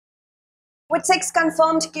With 6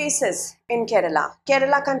 confirmed cases in Kerala,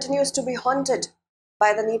 Kerala continues to be haunted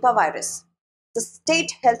by the Nipah virus. The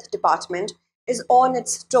State Health Department is on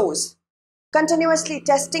its toes, continuously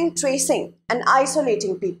testing, tracing, and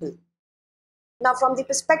isolating people. Now, from the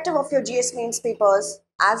perspective of your GS mains papers,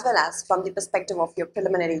 as well as from the perspective of your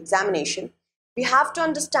preliminary examination, we have to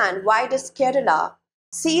understand why does Kerala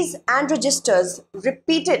sees and registers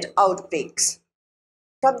repeated outbreaks.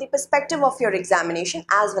 From the perspective of your examination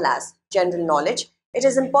as well as general knowledge, it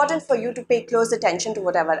is important for you to pay close attention to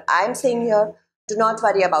whatever I am saying here. Do not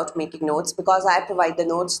worry about making notes because I provide the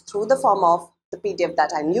notes through the form of the PDF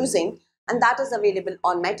that I'm using, and that is available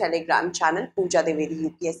on my Telegram channel, Pooja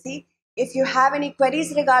Dwivedi UPSC. If you have any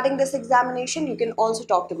queries regarding this examination, you can also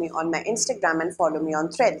talk to me on my Instagram and follow me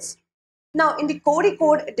on Threads. Now, in the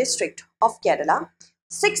Kozhikode district of Kerala,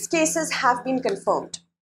 6 cases have been confirmed.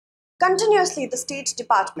 Continuously, the State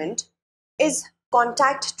Department is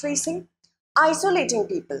contact tracing, isolating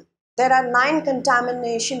people. There are 9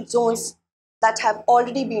 contamination zones that have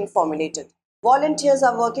already been formulated. Volunteers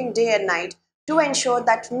are working day and night to ensure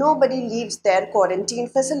that nobody leaves their quarantine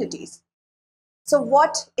facilities. So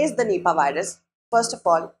what is the Nipah virus? First of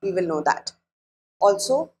all, we will know that.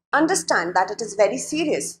 Also, understand that it is very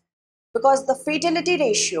serious because the fatality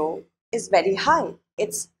ratio is very high.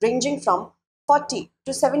 It's ranging from 40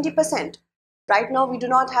 to 70%. Right now, we do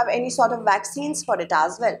not have any sort of vaccines for it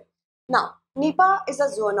as well. Now, Nipah is a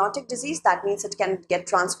zoonotic disease. That means it can get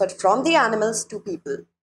transferred from the animals to people.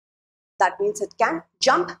 That means it can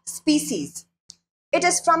jump species. It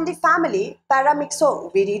is from the family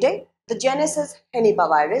Paramyxoviridae. The genus is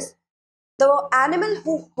Henipavirus. The animal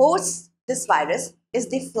who hosts this virus is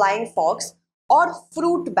the flying fox or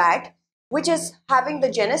fruit bat, which is having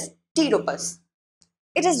the genus Pteropus.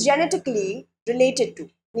 It is genetically related to,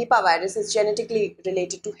 Nipah virus is genetically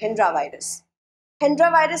related to Hendra virus.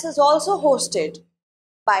 Hendra virus is also hosted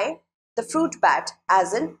by the fruit bat,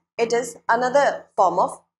 as in it is another form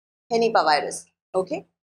of Nipah virus. Okay,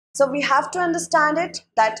 so we have to understand it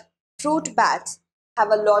that fruit bats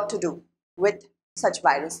have a lot to do with such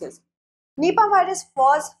viruses. Nipah virus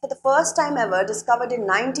was for the first time ever discovered in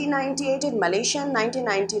 1998 in Malaysia and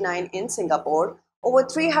 1999 in Singapore. Over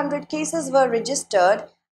 300 cases were registered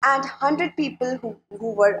and 100 people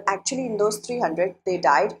who were actually in those 300, they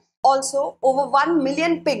died. Also, over 1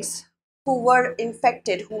 million pigs who were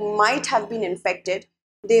infected, who might have been infected,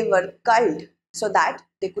 they were culled so that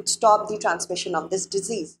they could stop the transmission of this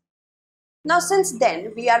disease. Now, since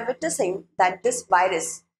then, we are witnessing that this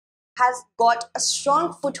virus has got a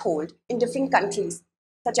strong foothold in different countries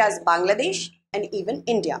such as Bangladesh and even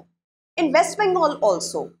India. In West Bengal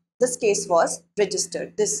also, this case was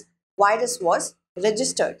registered. This virus was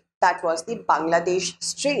registered. That was the Bangladesh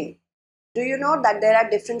strain. Do you know that there are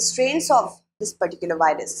different strains of this particular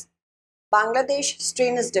virus? Bangladesh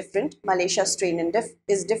strain is different, Malaysia strain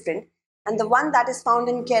is different, and the one that is found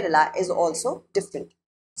in Kerala is also different.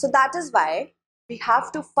 So that is why we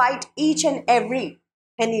have to fight each and every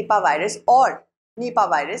Nipah virus or Nipah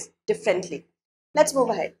virus differently. Let's move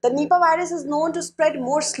ahead. The Nipah virus is known to spread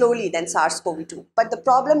more slowly than SARS-CoV-2, but the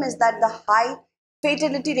problem is that the high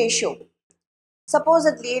fatality ratio.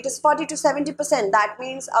 Supposedly, it is 40 to 70%. That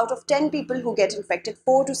means out of 10 people who get infected,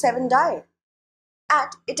 4 to 7 die.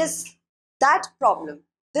 And it is that problem.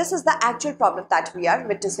 This is the actual problem that we are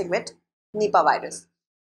witnessing with Nipah virus.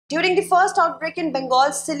 During the first outbreak in Bengal,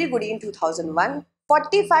 Siliguri in 2001,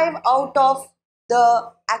 45 out of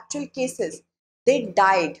the actual cases, they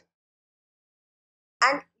died.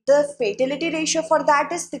 And the fatality ratio for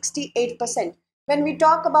that is 68%. When we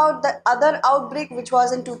talk about the other outbreak, which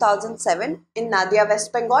was in 2007 in Nadia,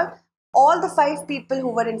 West Bengal, all the 5 people who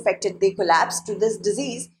were infected, they collapsed to this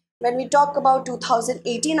disease. When we talk about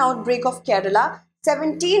 2018 outbreak of Kerala,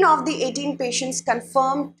 17 of the 18 patients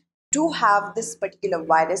confirmed to have this particular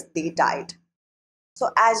virus, they died. So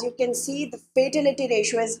as you can see, the fatality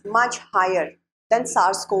ratio is much higher than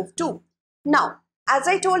SARS-CoV-2. Now, as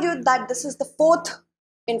I told you that this is the 4th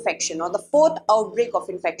infection or the 4th outbreak of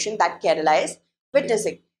infection that Kerala is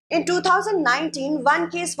witnessing. In 2019, 1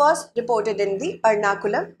 case was reported in the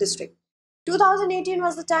Ernakulam district. 2018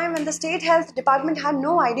 was the time when the State Health Department had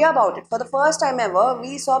no idea about it. For the first time ever,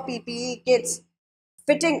 we saw PPE kits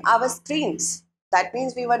fitting our screens. That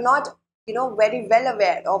means we were not, very well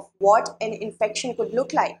aware of what an infection could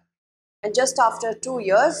look like. And just after 2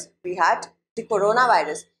 years, we had the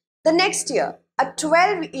coronavirus. The next year, a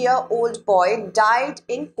 12-year-old boy died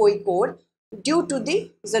in Kozhikode due to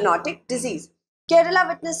the zoonotic disease. Kerala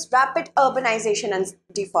witnessed rapid urbanization and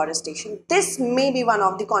deforestation. This may be one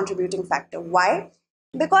of the contributing factors. Why?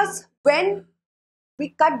 Because when we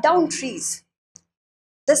cut down trees,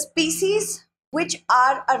 The species which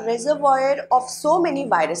are a reservoir of so many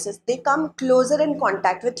viruses, they come closer in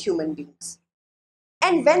contact with human beings.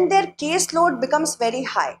 And when their caseload becomes very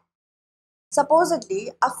high,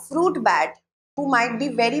 supposedly a fruit bat who might be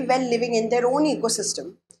very well living in their own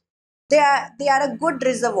ecosystem, they are a good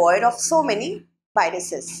reservoir of so many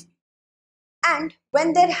viruses. And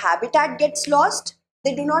when their habitat gets lost,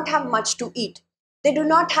 they do not have much to eat. They do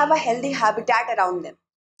not have a healthy habitat around them.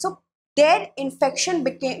 So their infection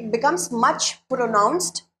becomes much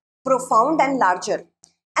pronounced, profound, and larger.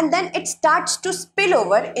 And then it starts to spill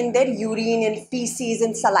over in their urine, in feces,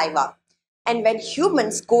 in saliva. And when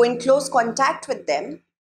humans go in close contact with them,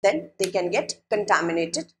 then they can get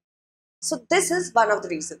contaminated. So this is one of the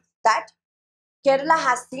reasons that Kerala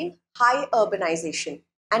has seen high urbanization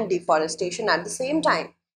and deforestation at the same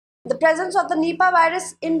time. The presence of the Nipah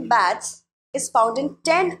virus in bats is found in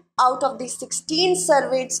 10 out of the 16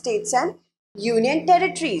 surveyed states and union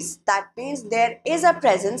territories. That means there is a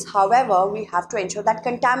presence. However, we have to ensure that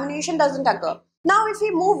contamination doesn't occur. Now, if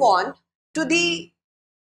we move on to the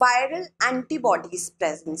viral antibodies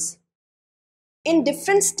presence. In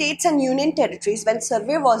different states and union territories, when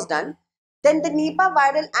survey was done, then the Nipah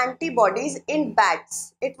viral antibodies in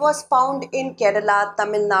bats, it was found in Kerala,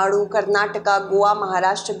 Tamil Nadu, Karnataka, Goa,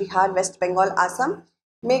 Maharashtra, Bihar, West Bengal, Assam,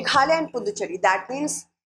 Meghalaya and Puducherry. That means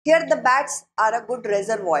here the bats are a good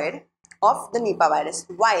reservoir of the Nipah virus.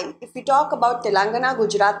 While if we talk about Telangana,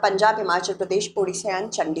 Gujarat, Punjab, Himachal Pradesh, Odisha and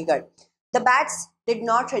Chandigarh, the bats did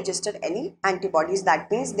not register any antibodies. That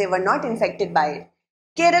means they were not infected by it.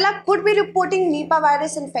 Kerala could be reporting Nipah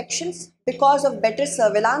virus infections because of better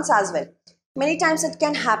surveillance as well. Many times it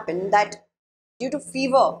can happen that due to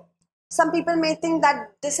fever, some people may think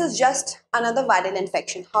that this is just another viral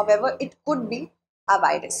infection. However, it could be a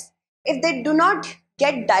virus. If they do not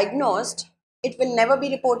get diagnosed, it will never be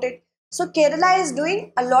reported. So Kerala is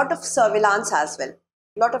doing a lot of surveillance as well,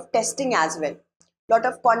 lot of testing as well, lot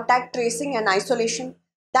of contact tracing and isolation.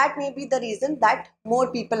 That may be the reason that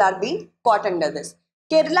more people are being caught under this.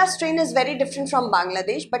 Kerala strain is very different from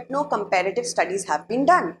Bangladesh, but no comparative studies have been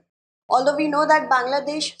done. Although we know that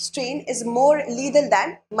Bangladesh strain is more lethal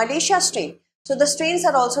than Malaysia strain. So the strains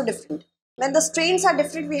are also different. When the strains are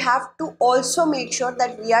different, we have to also make sure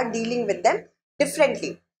that we are dealing with them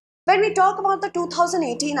differently. When we talk about the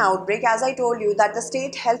 2018 outbreak, as I told you that the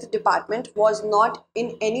state health department was not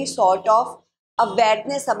in any sort of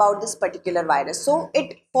awareness about this particular virus. So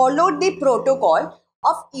it followed the protocol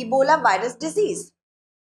of Ebola virus disease.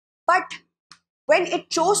 But when it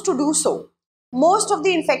chose to do so, most of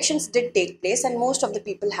the infections did take place and most of the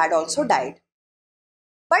people had also died.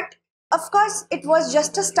 But of course, it was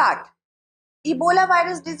just a start. Ebola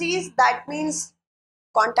virus disease, that means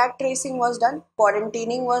contact tracing was done,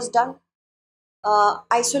 quarantining was done,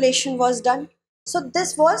 isolation was done. So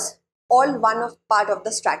this was all one of part of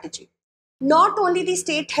the strategy. Not only the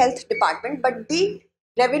state health department, but the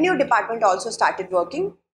revenue department also started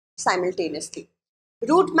working simultaneously.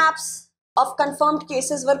 Route maps of confirmed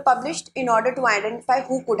cases were published in order to identify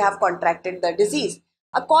who could have contracted the disease.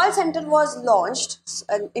 A call center was launched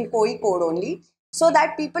in Kozhikode only, so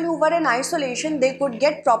that people who were in isolation, they could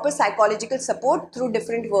get proper psychological support through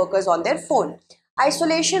different workers on their phone.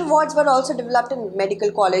 Isolation wards were also developed in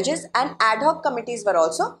medical colleges and ad hoc committees were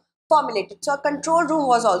also formulated. So a control room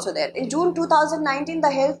was also there. In June 2019,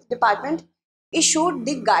 the health department issued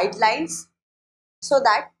the guidelines so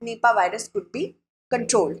that Nipah virus could be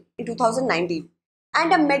controlled in 2019.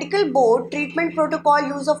 And a medical board treatment protocol,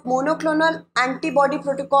 use of monoclonal antibody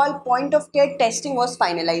protocol, point of care testing was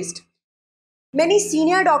finalized. Many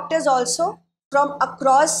senior doctors also from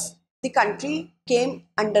across the country came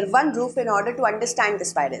under one roof in order to understand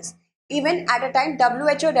this virus. Even at a time,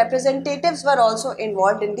 WHO representatives were also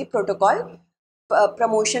involved in the protocol,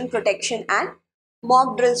 promotion, protection and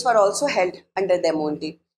mock drills were also held under them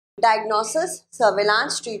only. Diagnosis,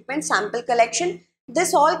 surveillance, treatment, sample collection,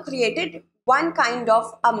 this all created one kind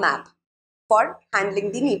of a map for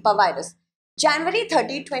handling the Nipah virus. January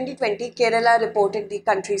 30, 2020, Kerala reported the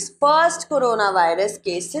country's first coronavirus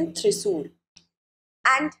case in Thrissur.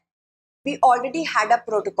 And we already had a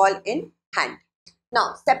protocol in hand.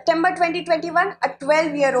 Now, September 2021, a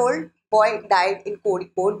 12-year-old boy died in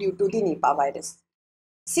Kozhikode due to the Nipah virus.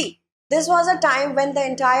 See, this was a time when the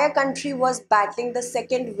entire country was battling the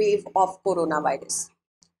second wave of coronavirus.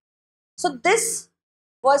 So this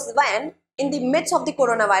was when, in the midst of the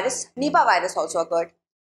coronavirus, Nipah virus also occurred.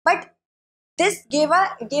 But this gave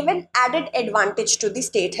an added advantage to the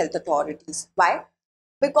state health authorities. Why?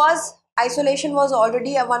 Because isolation was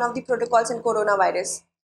already one of the protocols in coronavirus.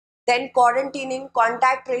 Then quarantining,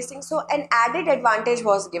 contact tracing. So an added advantage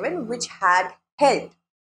was given which had helped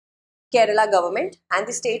Kerala government and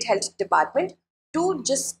the state health department to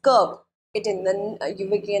just curb it in the, you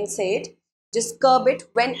can say it, just curb it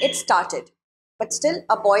when it started. But still,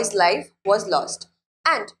 a boy's life was lost.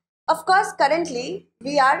 And of course, currently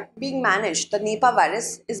we are being managed. The Nipah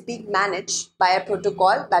virus is being managed by a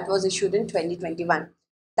protocol that was issued in 2021.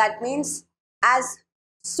 That means as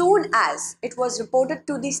soon as it was reported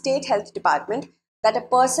to the state health department that a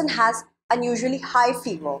person has unusually high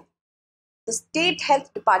fever, the state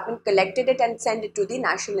health department collected it and sent it to the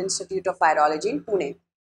National Institute of Virology in Pune.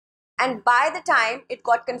 And by the time it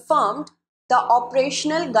got confirmed, the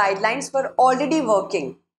operational guidelines were already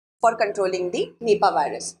working for controlling the Nipah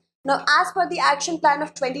virus. Now, as per the action plan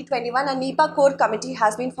of 2021, a Nipah core committee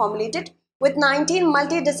has been formulated with 19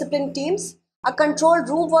 multidisciplinary teams. A control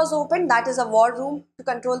room was opened, that is a war room to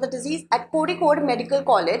control the disease, at Kozhikode Medical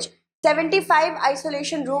College. 75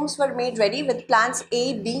 isolation rooms were made ready with plans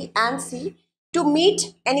A, B and C to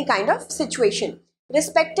meet any kind of situation.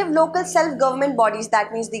 Respective local self-government bodies,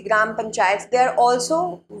 that means the Gram Panchayats, they are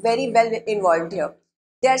also very well involved here.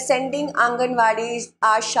 They are sending Anganwadis,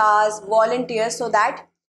 Ashas, volunteers so that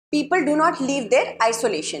people do not leave their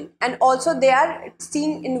isolation. And also they are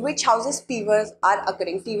seeing in which houses fever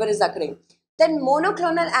is occurring. Then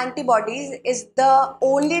monoclonal antibodies is the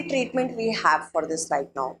only treatment we have for this right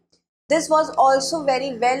now. This was also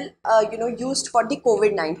very well used for the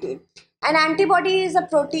COVID-19. An antibody is a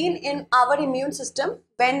protein in our immune system.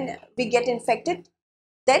 When we get infected,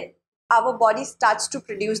 then our body starts to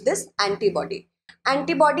produce this antibody.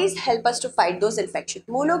 Antibodies help us to fight those infections.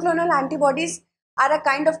 Monoclonal antibodies are a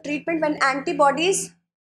kind of treatment when antibodies,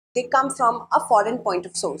 they come from a foreign point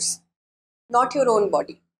of source, not your own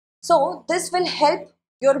body. So this will help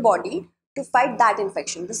your body to fight that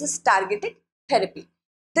infection. This is targeted therapy.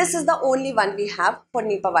 This is the only one we have for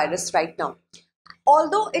Nipah virus right now.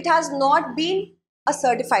 Although it has not been a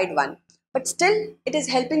certified one, but still it is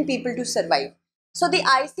helping people to survive. So the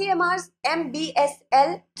ICMR's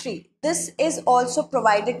MBSL3, this is also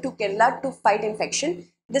provided to Kerala to fight infection.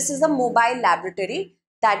 This is a mobile laboratory.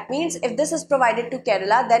 That means if this is provided to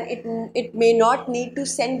Kerala, then it may not need to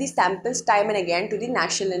send the samples time and again to the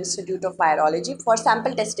National Institute of Virology for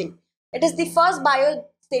sample testing. It is the first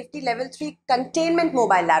biosafety level 3 containment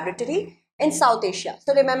mobile laboratory in South Asia.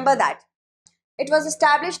 So remember that. It was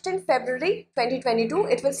established in February 2022.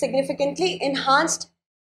 It will significantly enhance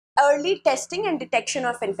early testing and detection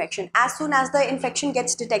of infection. As soon as the infection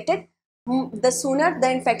gets detected, the sooner the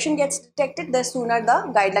infection gets detected, the sooner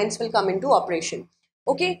the guidelines will come into operation.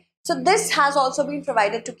 Okay, so this has also been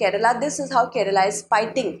provided to Kerala. This is how Kerala is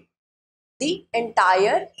fighting the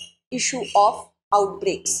entire issue of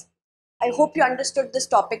outbreaks. I hope you understood this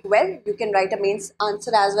topic well. You can write a mains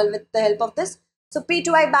answer as well with the help of this. So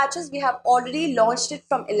P2I batches, we have already launched it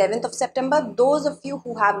from 11th of September. Those of you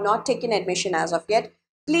who have not taken admission as of yet,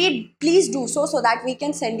 please do so that we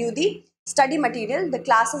can send you the study material. The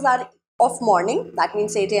classes are of morning, that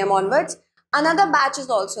means 8 AM onwards. Another batch is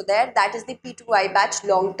also there, that is the P2I batch,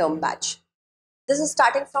 long-term batch. This is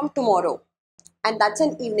starting from tomorrow and that's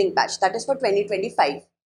an evening batch, that is for 2025.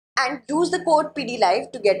 And use the code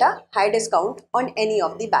PDLive to get a high discount on any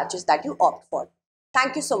of the batches that you opt for.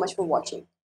 Thank you so much for watching.